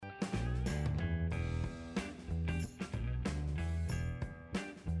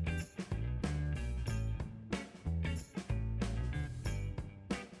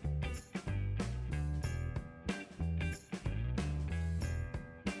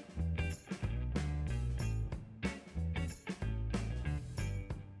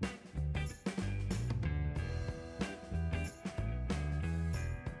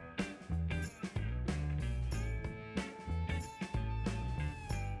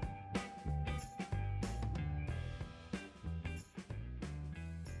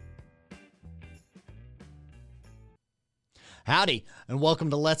Howdy, and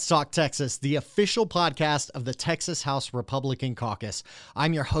welcome to Let's Talk Texas, the official podcast of the Texas House Republican Caucus.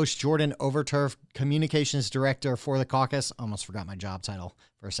 I'm your host, Jordan Overturf, Communications Director for the caucus. Almost forgot my job title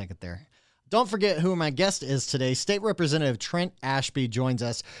for a second there. Don't forget who my guest is today. State Representative Trent Ashby joins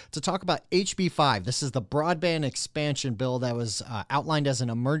us to talk about HB 5. This is the broadband expansion bill that was outlined as an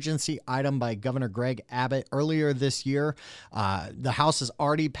emergency item by Governor Greg Abbott earlier this year. The House has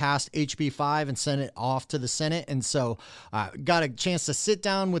already passed HB 5 and sent it off to the Senate. And so got a chance to sit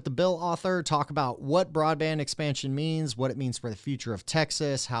down with the bill author, talk about what broadband expansion means, what it means for the future of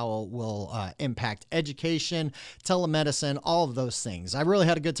Texas, how it will impact education, telemedicine, all of those things. I really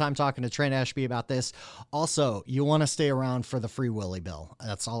had a good time talking to Trent Ashby about this. Also, you want to stay around for the Free Willy bill.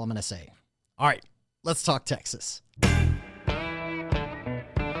 That's all I'm going to say. All right, let's talk Texas.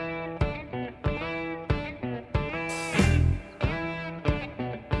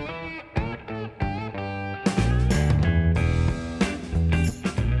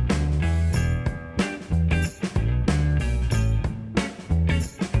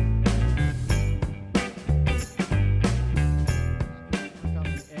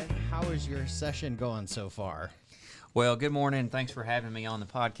 Session going so far? Well, good morning. Thanks for having me on the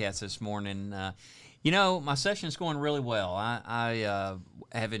podcast this morning. My session's going really well. I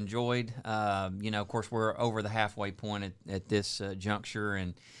have enjoyed, of course, we're over the halfway point at this juncture,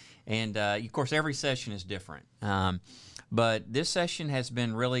 and of course, every session is different. But this session has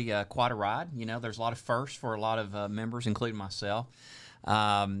been really quite a ride. There's a lot of firsts for a lot of members, including myself.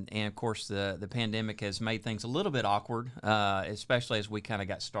 And of course, the pandemic has made things a little bit awkward, especially as we kind of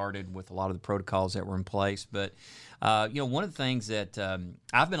got started with a lot of the protocols that were in place. But, one of the things that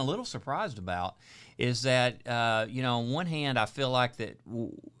I've been a little surprised about is that, on one hand, I feel like that,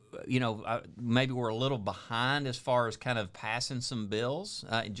 maybe we're a little behind as far as kind of passing some bills,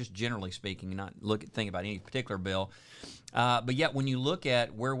 just generally speaking, not think about any particular bill. But yet, when you look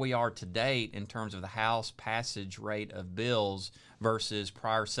at where we are to date in terms of the House passage rate of bills versus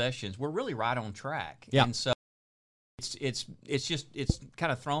prior sessions, we're really right on track. Yeah. And so it's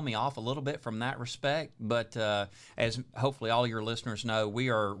kind of thrown me off a little bit from that respect. But as hopefully all your listeners know,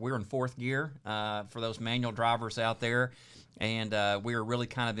 we're in fourth gear for those manual drivers out there. And we are really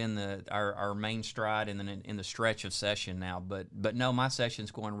kind of in our main stride and then in the stretch of session now. But no, my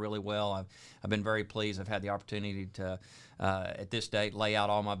session's going really well. I've been very pleased. I've had the opportunity to, at this date, lay out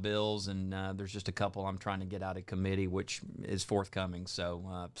all my bills, and there's just a couple I'm trying to get out of committee, which is forthcoming.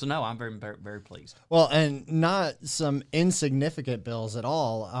 So no, I'm very, very, very pleased. Well, and not some insignificant bills at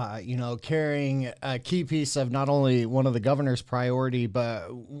all. Carrying a key piece of not only one of the governor's priority,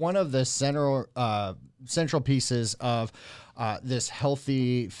 but one of the central pieces of this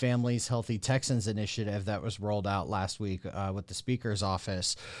Healthy Families, Healthy Texans initiative that was rolled out last week with the Speaker's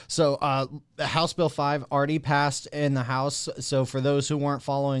office. So House Bill 5 already passed in the House. So for those who weren't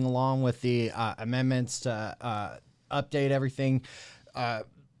following along with the amendments to update everything,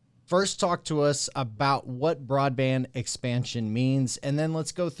 first talk to us about what broadband expansion means, and then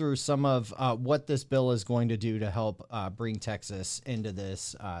let's go through some of what this bill is going to do to help bring Texas into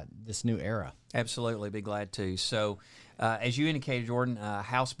this new era. Absolutely, be glad to. So, as you indicated, Jordan,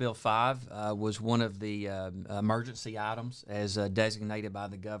 House Bill 5 was one of the emergency items as designated by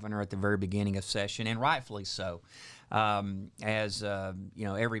the governor at the very beginning of session, and rightfully so. As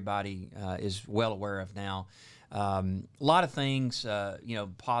everybody is well aware of now, a lot of things,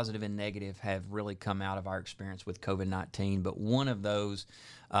 positive and negative have really come out of our experience with COVID-19, but one of those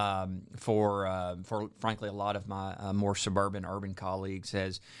for frankly a lot of my more suburban urban colleagues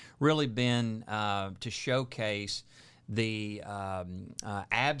has really been to showcase the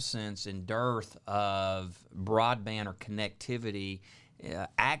absence and dearth of broadband or connectivity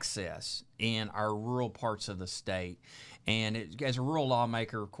access in our rural parts of the state. And as a rural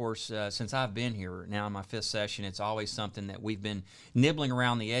lawmaker, of course, since I've been here now in my fifth session, it's always something that we've been nibbling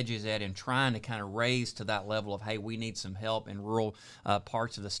around the edges at and trying to kind of raise to that level of, hey, we need some help in rural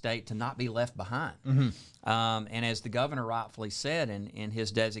parts of the state to not be left behind. Mm-hmm. And as the governor rightfully said in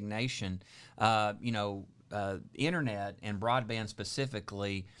his designation, internet and broadband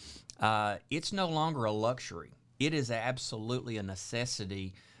specifically, it's no longer a luxury. It is absolutely a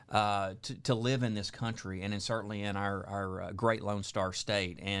necessity to live in this country and certainly in our great Lone Star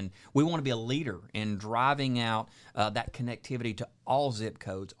State. And we want to be a leader in driving out that connectivity to all zip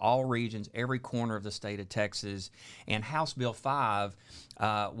codes, all regions, every corner of the state of Texas. And House Bill 5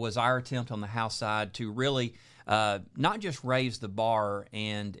 was our attempt on the House side to really not just raise the bar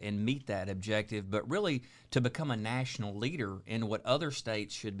and meet that objective, but really to become a national leader in what other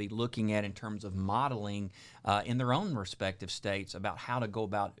states should be looking at in terms of modeling in their own respective states about how to go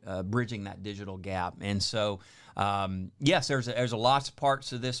about bridging that digital gap. And so, yes, there's a lots of parts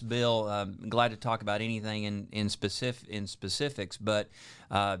to this bill. Glad to talk about anything in specifics, but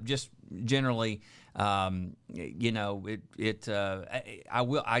just generally, you know,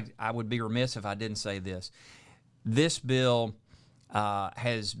 I would be remiss if I didn't say this. This bill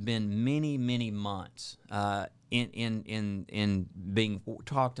has been many months in being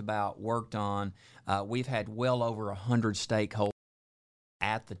talked about, worked on. We've had well over 100 stakeholders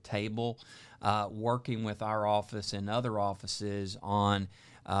at the table, working with our office and other offices on,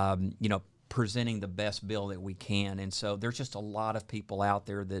 you know, presenting the best bill that we can. And so there's just a lot of people out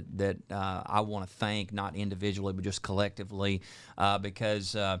there that I want to thank, not individually, but just collectively,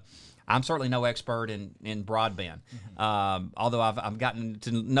 because I'm certainly no expert in broadband, although I've gotten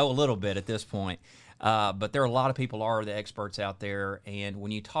to know a little bit at this point. But there are a lot of people who are the experts out there. And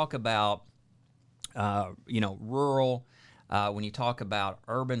when you talk about, you know, rural, when you talk about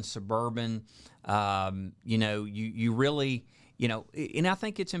urban, suburban, you know, you really, you know, and I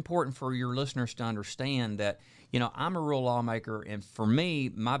think it's important for your listeners to understand that, you know, I'm a rural lawmaker, and for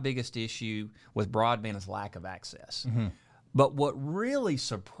me, my biggest issue with broadband is lack of access. But what really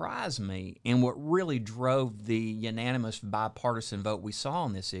surprised me and what really drove the unanimous bipartisan vote we saw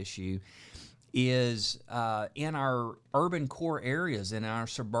on this issue is in our urban core areas, in our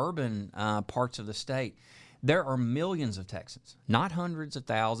suburban parts of the state, there are millions of Texans, not hundreds of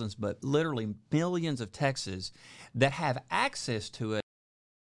thousands, but literally millions of Texans that have access to it.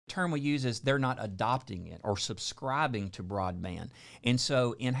 The term we use is they're not adopting it or subscribing to broadband. And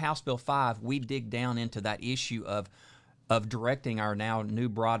so in House Bill 5, we dig down into that issue of directing our now new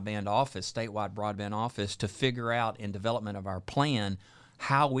broadband office, statewide broadband office, to figure out in development of our plan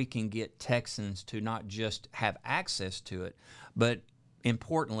how we can get Texans to not just have access to it, but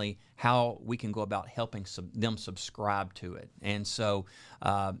importantly, how we can go about helping them subscribe to it. And so,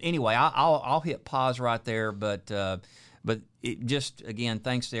 anyway, I'll hit pause right there, but it just, again,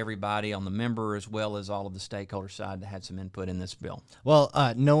 thanks to everybody on the member as well as all of the stakeholder side that had some input in this bill. Well,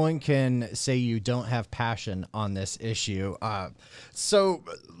 no one can say you don't have passion on this issue. So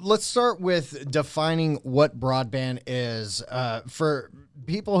let's start with defining what broadband is. For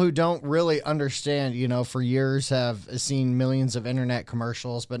people who don't really understand, you know, for years have seen millions of internet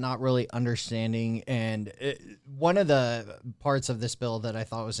commercials, but not really understanding. And one of the parts of this bill that I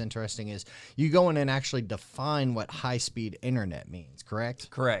thought was interesting is you go in and actually define what high-speed internet means,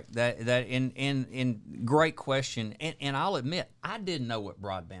 correct? Correct. In great question. And I'll admit, I didn't know what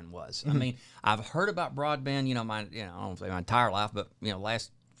broadband was. I mean, I've heard about broadband, you know, I don't say my entire life, but, you know,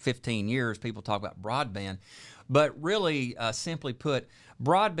 last 15 years, people talk about broadband. But really, simply put,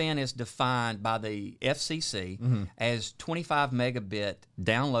 broadband is defined by the FCC as 25 megabit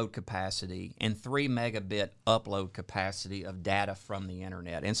download capacity and 3 megabit upload capacity of data from the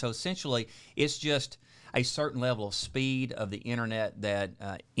internet. And so essentially, it's just a certain level of speed of the internet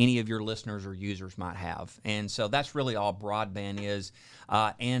that any of your listeners or users might have. And so that's really all broadband is.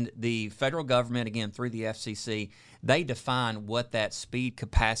 And the federal government, again, through the FCC, they define what that speed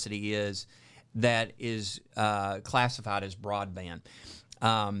capacity is that is classified as broadband.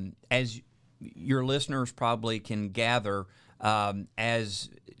 As your listeners probably can gather, as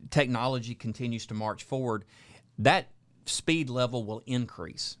technology continues to march forward, that speed level will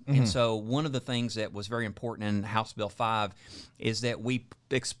increase. And so one of the things that was very important in House Bill 5 is that we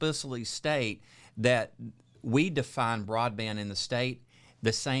explicitly state that we define broadband in the state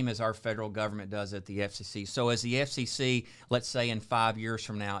the same as our federal government does at the FCC. So as the FCC, let's say in 5 years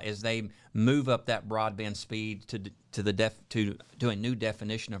from now, as they move up that broadband speed to a new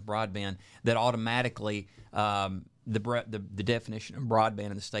definition of broadband, that automatically the definition of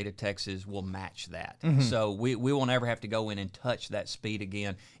broadband in the state of Texas will match that. So we will never have to go in and touch that speed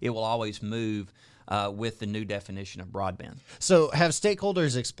again. It will always move with the new definition of broadband. So have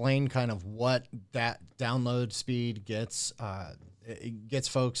stakeholders explained kind of what that download speed gets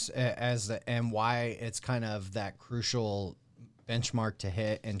folks and why it's kind of that crucial benchmark to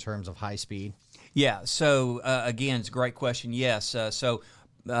hit in terms of high speed? Yeah. So again, it's a great question. Yes.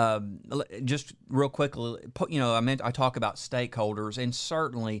 Just real quickly, you know, I talk about stakeholders, and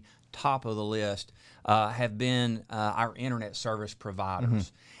certainly top of the list have been our internet service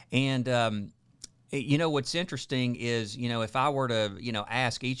providers. And you know, what's interesting is, you know, if I were to, you know,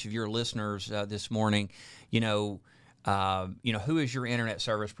 ask each of your listeners this morning, you know, who is your internet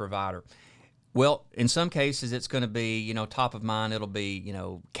service provider? Well, in some cases, it's going to be, you know, top of mind. It'll be, you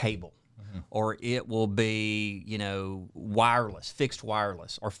know, cable, or it will be, you know, wireless, fixed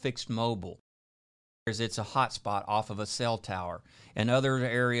wireless, or fixed mobile. it's a hotspot off of a cell tower. In other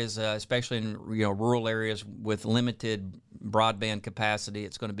areas, especially in rural areas with limited broadband capacity,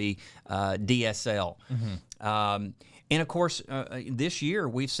 it's going to be DSL. And of course, this year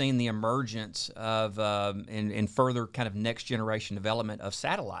we've seen the emergence of and further kind of next generation development of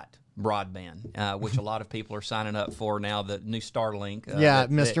satellite broadband, which a lot of people are signing up for now. The new Starlink.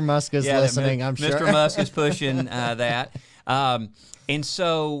 Mr. Musk is listening. I'm sure Mr. Musk is pushing that, and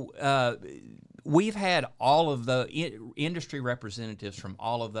so. We've had all of the industry representatives from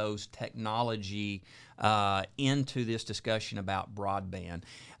all of those technology into this discussion about broadband.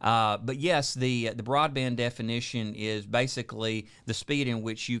 But yes, the broadband definition is basically the speed in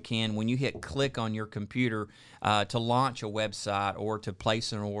which you can, when you hit click on your computer to launch a website or to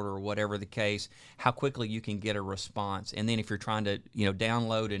place an order or whatever the case, how quickly you can get a response. And then if you're trying to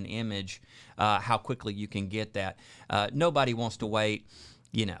download an image, how quickly you can get that. Nobody wants to wait,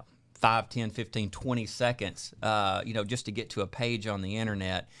 5, 10, 15, 20 seconds, just to get to a page on the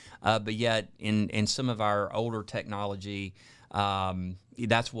internet. But yet, in some of our older technology,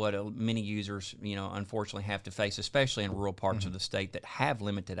 that's what many users, unfortunately have to face, especially in rural parts of the state that have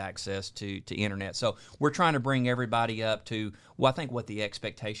limited access to internet. So we're trying to bring everybody up to, I think what the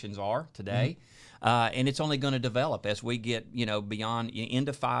expectations are today. And it's only going to develop as we get, beyond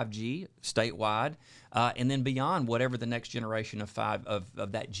into 5G statewide, and then beyond whatever the next generation of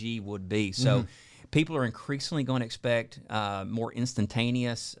that G would be. So people are increasingly going to expect more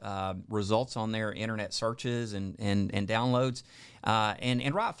instantaneous results on their internet searches and downloads,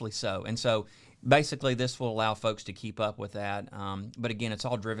 and rightfully so. And so basically, this will allow folks to keep up with that. But again, it's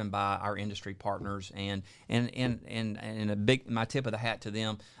all driven by our industry partners, and my tip of the hat to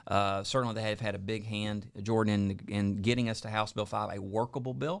them. Certainly, they have had a big hand, Jordan, in getting us to House Bill 5, a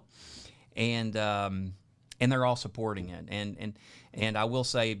workable bill, and they're all supporting it. And I will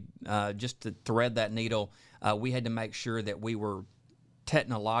say, just to thread that needle, we had to make sure that we were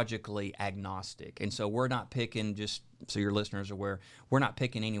technologically agnostic. And so we're not picking, just so your listeners are aware, we're not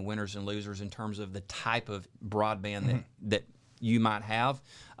picking any winners and losers in terms of the type of broadband that you might have.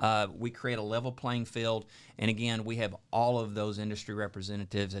 We create a level playing field. And again, we have all of those industry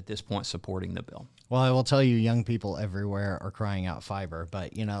representatives at this point supporting the bill. Well, I will tell you, young people everywhere are crying out fiber,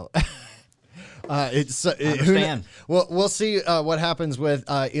 but understand. We'll see what happens with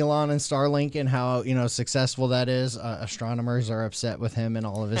Elon and Starlink and how successful that is. Astronomers are upset with him and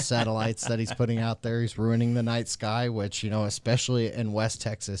all of his satellites that he's putting out there. He's ruining the night sky, which especially in West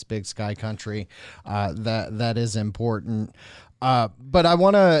Texas, big sky country, that is important. But I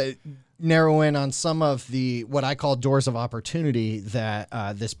want to narrow in on some of the what I call doors of opportunity that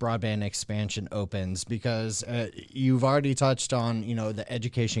this broadband expansion opens, because you've already touched on the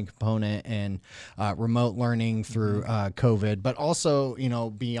education component and remote learning through COVID, but also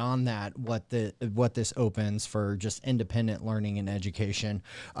beyond that, what this opens for just independent learning and education,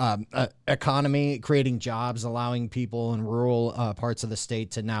 economy, creating jobs, allowing people in rural parts of the state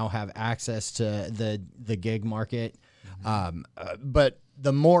to now have access to the gig market, but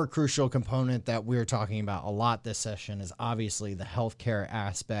the more crucial component that we're talking about a lot this session is obviously the healthcare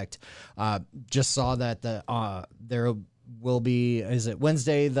aspect. Just saw that there will be, is it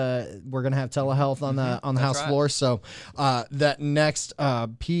Wednesday, we're going to have telehealth on the House floor. So that next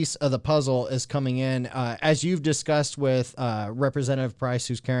piece of the puzzle is coming in. As you've discussed with Representative Price,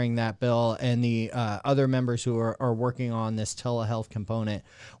 who's carrying that bill, and the other members who are working on this telehealth component,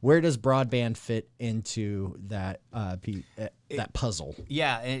 where does broadband fit into that that puzzle?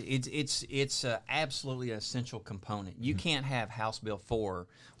 Yeah, it's absolutely an essential component. You can't have House Bill 4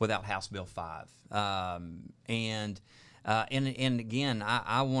 without House Bill 5. And again,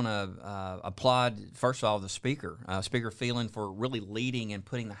 I want to applaud, first of all, the Speaker, Speaker Phelan, for really leading and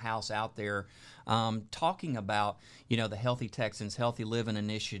putting the House out there, talking about the Healthy Texans, Healthy Living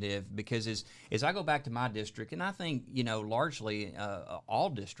Initiative. Because as I go back to my district, and I think largely all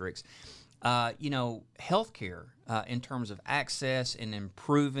districts, healthcare in terms of access and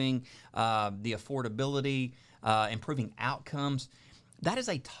improving the affordability, improving outcomes. That is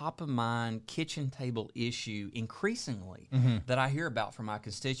a top-of-mind, kitchen-table issue increasingly that I hear about from my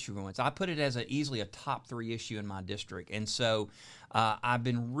constituents. I put it as easily a top 3 issue in my district. And so I've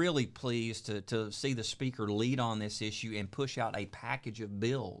been really pleased to see the Speaker lead on this issue and push out a package of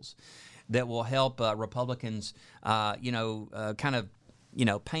bills that will help Republicans, kind of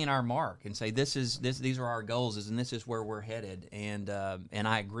paint our mark and say these are our goals, and this is where we're headed, and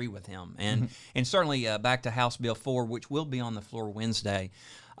I agree with him, and certainly back to House Bill 4, which will be on the floor Wednesday.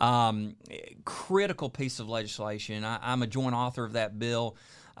 Critical piece of legislation. I'm a joint author of that bill.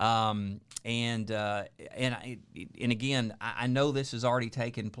 And again, I know this has already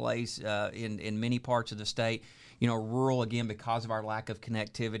taken place in many parts of the state. Rural, again, because of our lack of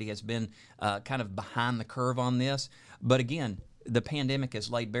connectivity, has been kind of behind the curve on this. But again, the pandemic has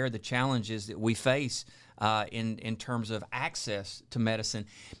laid bare the challenges that we face in terms of access to medicine.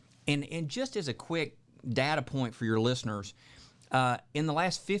 And just as a quick data point for your listeners, in the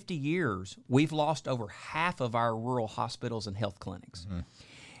last 50 years, we've lost over half of our rural hospitals and health clinics. Mm-hmm.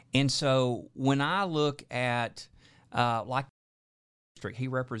 And so when I look at, like, district, he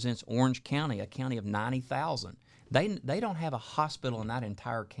represents Orange County, a county of 90,000. They don't have a hospital in that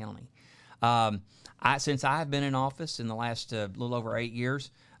entire county. Since I've been in office in the last little over 8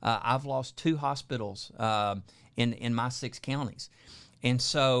 years, I've lost 2 hospitals in my 6 counties. And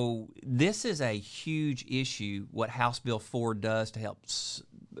so this is a huge issue, what House Bill 4 does to help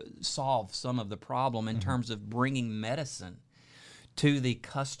solve some of the problem in terms of bringing medicine to the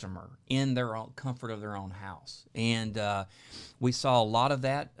customer in their own comfort of their own house. And we saw a lot of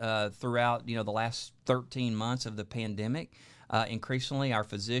that throughout the last 13 months of the pandemic. Increasingly, our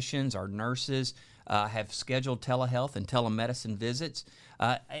physicians, our nurses have scheduled telehealth and telemedicine visits,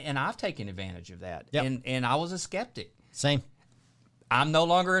 and I've taken advantage of that. Yep. And I was a skeptic. Same. I'm no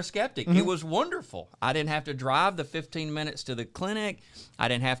longer a skeptic. Mm-hmm. It was wonderful. I didn't have to drive the 15 minutes to the clinic. I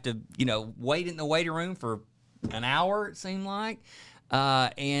didn't have to, wait in the waiting room for an hour, it seemed like.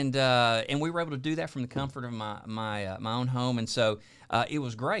 And we were able to do that from the comfort of my own home. And so it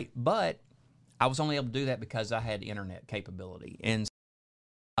was great. But I was only able to do that because I had internet capability. And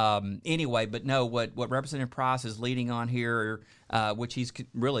anyway, but no, what Representative Price is leading on here, which he's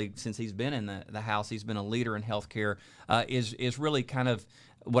really, since he's been in the House, he's been a leader in healthcare, is really kind of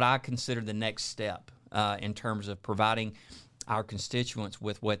what I consider the next step in terms of providing our constituents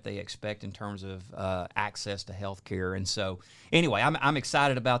with what they expect in terms of access to health care. And so anyway, I'm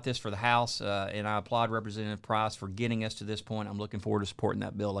excited about this for the House, and I applaud Representative Price for getting us to this point. I'm looking forward to supporting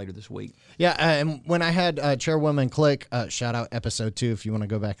that bill later this week. Yeah, and when I had Chairwoman Click, shout out episode 2 if you want to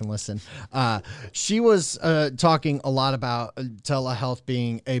go back and listen, she was talking a lot about telehealth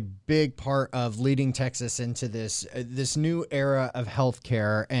being a big part of leading Texas into this new era of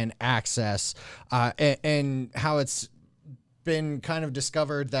healthcare and access, and how it's been kind of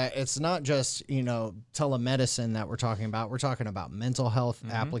discovered that it's not just telemedicine that we're talking about. We're talking about mental health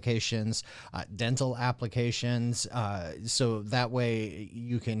applications, dental applications, so that way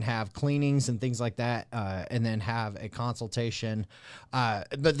you can have cleanings and things like that, and then have a consultation. But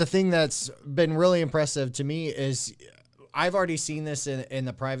the thing that's been really impressive to me is I've already seen this in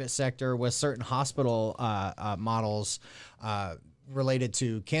the private sector with certain hospital models related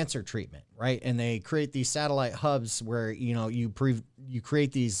to cancer treatment, right? And they create these satellite hubs where you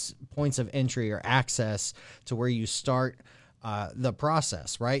create these points of entry or access to where you start the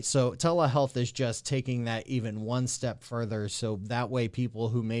process, right? So telehealth is just taking that even one step further, so that way people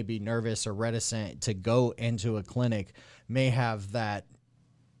who may be nervous or reticent to go into a clinic may have that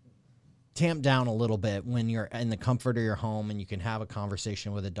tamped down a little bit when you're in the comfort of your home and you can have a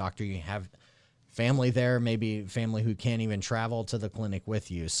conversation with a doctor. You have family there, maybe family who can't even travel to the clinic with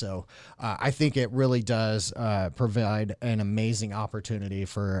you. So I think it really does provide an amazing opportunity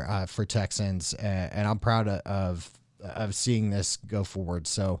for Texans, and I'm proud of seeing this go forward.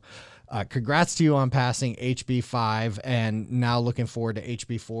 So congrats to you on passing HB 5, and now looking forward to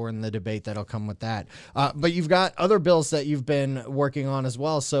HB 4 and the debate that'll come with that. But you've got other bills that you've been working on as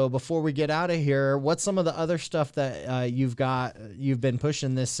well. So before we get out of here, what's some of the other stuff that you've been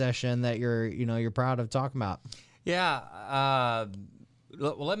pushing this session that you're proud of talking about? Yeah.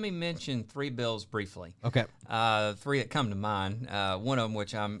 Well, let me mention 3 bills briefly. Okay. 3 that come to mind. One of them,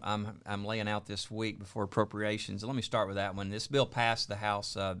 which I'm laying out this week before appropriations. Let me start with that one. This bill passed the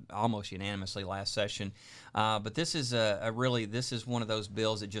House almost unanimously last session, but this is this is one of those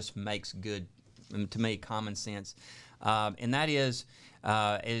bills that just makes good, to me, common sense, and that is,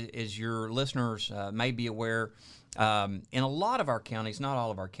 as your listeners may be aware, in a lot of our counties, not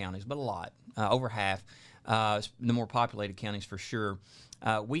all of our counties, but a lot, over half. The more populated counties for sure,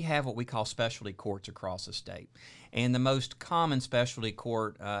 we have what we call specialty courts across the state. And the most common specialty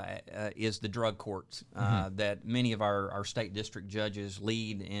court is the drug courts that many of our state district judges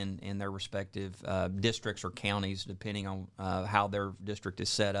lead in their respective districts or counties, depending on how their district is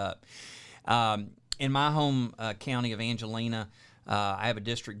set up. In my home county of Angelina, I have a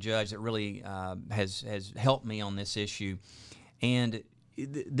district judge that really has helped me on this issue. And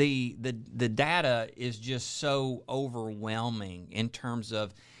the data is just so overwhelming in terms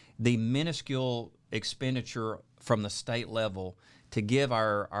of the minuscule expenditure from the state level to give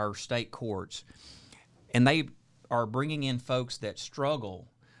our state courts, and they are bringing in folks that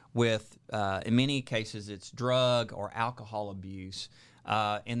struggle with, in many cases, it's drug or alcohol abuse.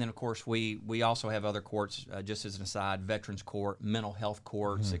 And then, of course, we also have other courts, just as an aside, veterans court, mental health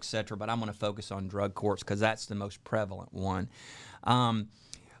courts, et cetera. But I'm going to focus on drug courts because that's the most prevalent one.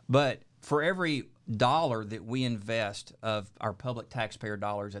 But for every dollar that we invest of our public taxpayer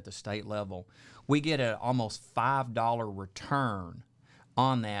dollars at the state level, we get an almost $5 return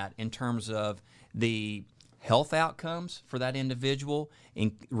on that in terms of the health outcomes for that individual,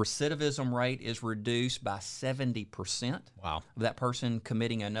 and recidivism rate is reduced by 70%. Wow. Of that person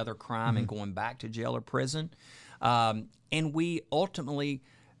committing another crime and going back to jail or prison. And we ultimately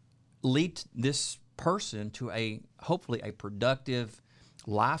lead this person to hopefully a productive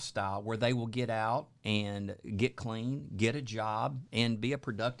lifestyle where they will get out and get clean, get a job, and be a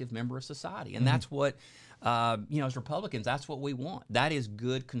productive member of society. And that's what, as Republicans, that's what we want. That is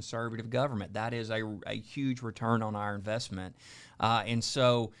good conservative government. That is a huge return on our investment. And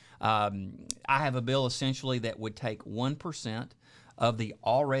so I have a bill essentially that would take 1% of the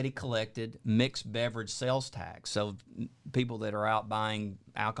already collected mixed beverage sales tax. So people that are out buying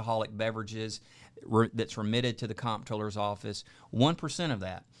alcoholic beverages that's remitted to the comptroller's office, 1% of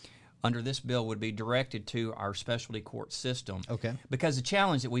that under this bill would be directed to our specialty court system. Okay. Because the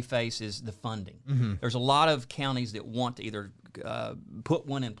challenge that we face is the funding. There's a lot of counties that want to either put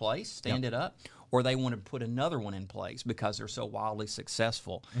one in place, stand it up, or they want to put another one in place because they're so wildly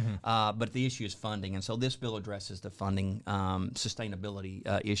successful. But the issue is funding, and so this bill addresses the funding sustainability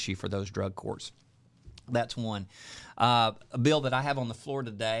issue for those drug courts. That's one. A bill that I have on the floor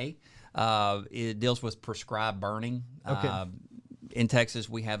today, it deals with prescribed burning. Okay. In Texas,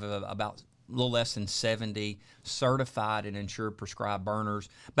 we have about a little less than 70 certified and insured prescribed burners,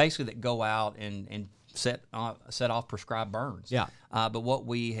 basically that go out and set off prescribed burns. Yeah. But what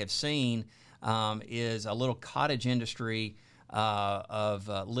we have seen is a little cottage industry of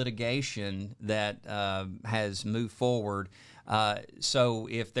litigation that has moved forward. So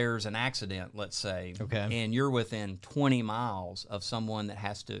if there's an accident, let's say, and you're within 20 miles of someone that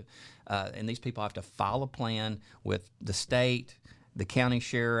has to, and these people have to file a plan with the state, the county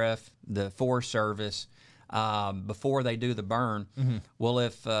sheriff, the Forest Service, before they do the burn. Well,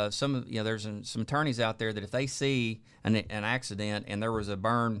 if there's some attorneys out there that if they see an accident and there was a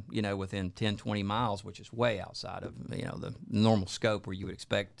burn, within 10, 20 miles, which is way outside of, the normal scope where you would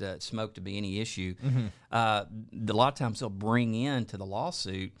expect smoke to be any issue, a lot of times they'll bring into the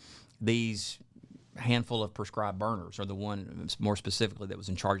lawsuit these handful of prescribed burners, or the one more specifically that was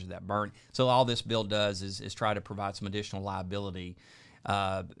in charge of that burn. So all this bill does is try to provide some additional liability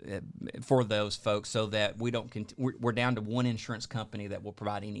for those folks, so that we're down to one insurance company that will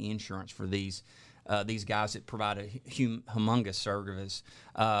provide any insurance for these guys that provide a humongous service,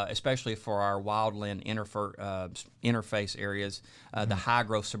 especially for our wildland interface areas, the high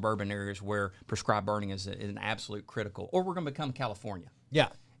growth suburban areas where prescribed burning is an absolute critical. Or we're going to become California. Yeah.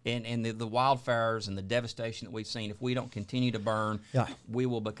 And the wildfires and the devastation that we've seen, if we don't continue to burn, we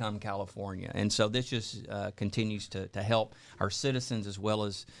will become California. And so this just continues to help our citizens as well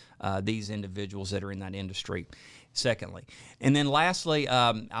as these individuals that are in that industry, secondly. And then lastly,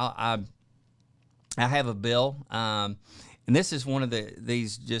 I have a bill, and this is one of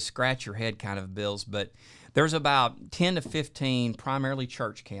these just scratch your head kind of bills, but there's about 10 to 15 primarily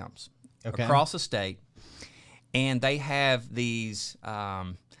church camps across the state, and they have these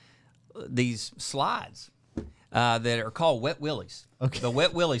slides that are called Wet Willies. The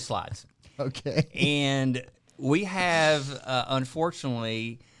Wet Willie slides. And we have,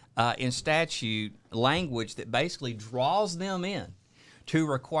 unfortunately, in statute, language that basically draws them in to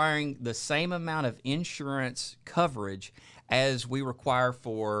requiring the same amount of insurance coverage as we require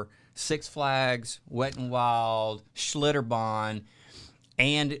for Six Flags, Wet n Wild, Schlitterbahn,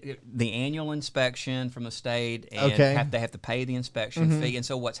 and the annual inspection from the state, and they have to pay the inspection fee. And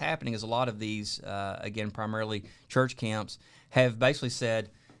so what's happening is a lot of these, again, primarily church camps, have basically said,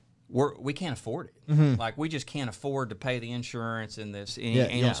 we can't afford it. Like, we just can't afford to pay the insurance and this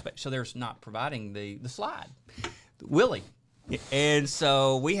annual inspection. So they're not providing the slide. Willie. And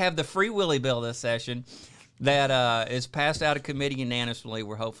so we have the Free Willie bill this session that is passed out of committee unanimously.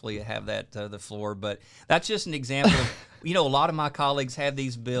 We'll hopefully have that to the floor. But that's just an example of, a lot of my colleagues have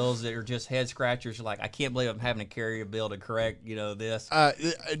these bills that are just head scratchers. You're like, I can't believe I'm having to carry a bill to correct, this.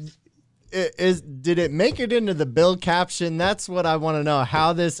 Did it make it into the bill caption? That's what I want to know,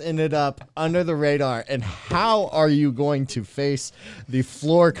 how this ended up under the radar, and how are you going to face the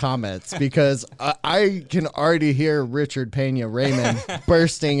floor comments? Because I can already hear Richard Pena Raymond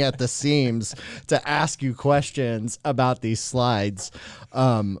bursting at the seams to ask you questions about these slides.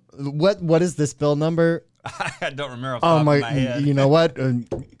 What is this bill number? I don't remember off the top of my head. You know what?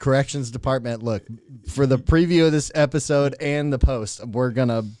 Corrections department, look, for the preview of this episode and the post, we're going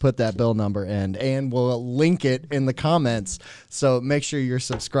to put that bill number in, and we'll link it in the comments. So make sure you're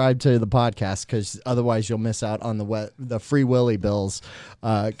subscribed to the podcast, because otherwise you'll miss out on the Free Willy bills.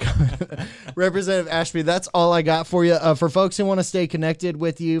 Representative Ashby, that's all I got for you. For folks who want to stay connected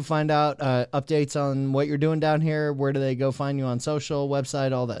with you, find out updates on what you're doing down here, where do they go find you on social,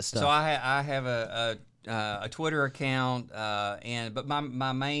 website, all that stuff? So I have a Twitter account, but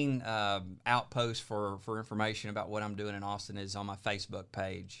my main outpost for information about what I'm doing in Austin is on my Facebook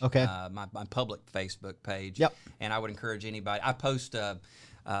page. Okay. My public Facebook page. Yep. And I would encourage anybody. I post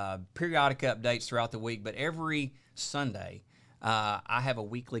periodic updates throughout the week, but every Sunday I have a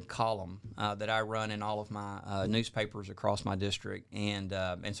weekly column that I run in all of my newspapers across my district, and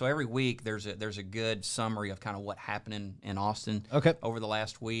so every week there's a good summary of kind of what happened in Austin over the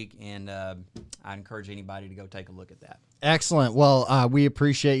last week, and I encourage anybody to go take a look at that. Excellent. Well, we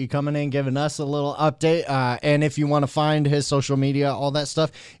appreciate you coming in, giving us a little update. And if you want to find his social media, all that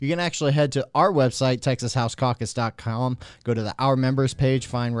stuff, you can actually head to our website, TexasHouseCaucus.com. Go to the Our Members page,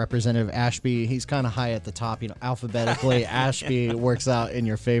 find Representative Ashby. He's kind of high at the top, alphabetically. Ashby works out in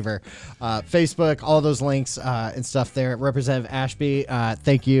your favor. Facebook, all those links and stuff there. Representative Ashby,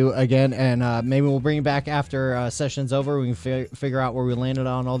 thank you again. And maybe we'll bring you back after session's over. We can figure out where we landed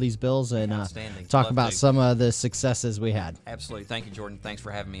on all these bills and talk about some of the successes we had. Absolutely. Thank you, Jordan. Thanks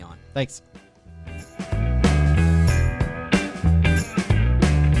for having me on. Thanks.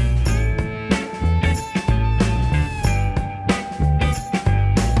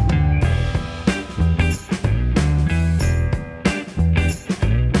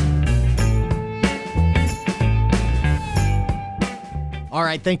 All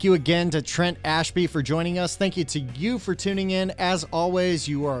right, thank you again to Trent Ashby for joining us. Thank you to you for tuning in. As always,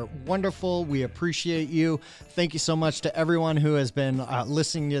 you are wonderful. We appreciate you. Thank you so much to everyone who has been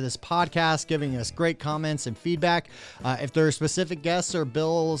listening to this podcast, giving us great comments and feedback. If there are specific guests or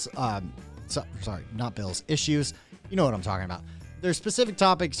bills, issues, you know what I'm talking about. There's specific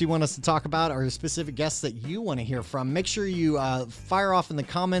topics you want us to talk about or specific guests that you want to hear from, make sure you fire off in the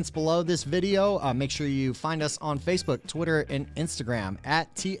comments below this video. Make sure you find us on Facebook, Twitter, and Instagram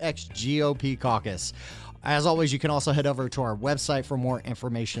at TXGOP Caucus. As always, you can also head over to our website for more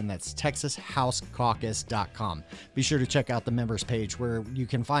information. That's TexasHouseCaucus.com. Be sure to check out the members page where you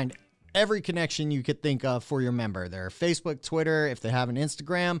can find every connection you could think of for your member. Their Facebook, Twitter, if they have an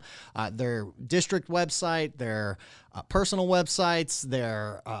Instagram, their district website, their personal websites,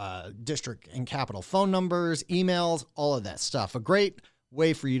 their district and capital phone numbers, emails, all of that stuff. A great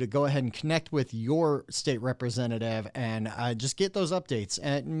way for you to go ahead and connect with your state representative and just get those updates.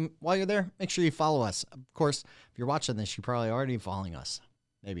 And while you're there, make sure you follow us. Of course, if you're watching this, you're probably already following us.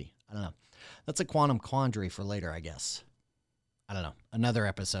 Maybe. I don't know. That's a quantum quandary for later, I guess. I don't know. Another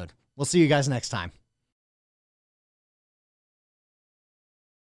episode. We'll see you guys next time.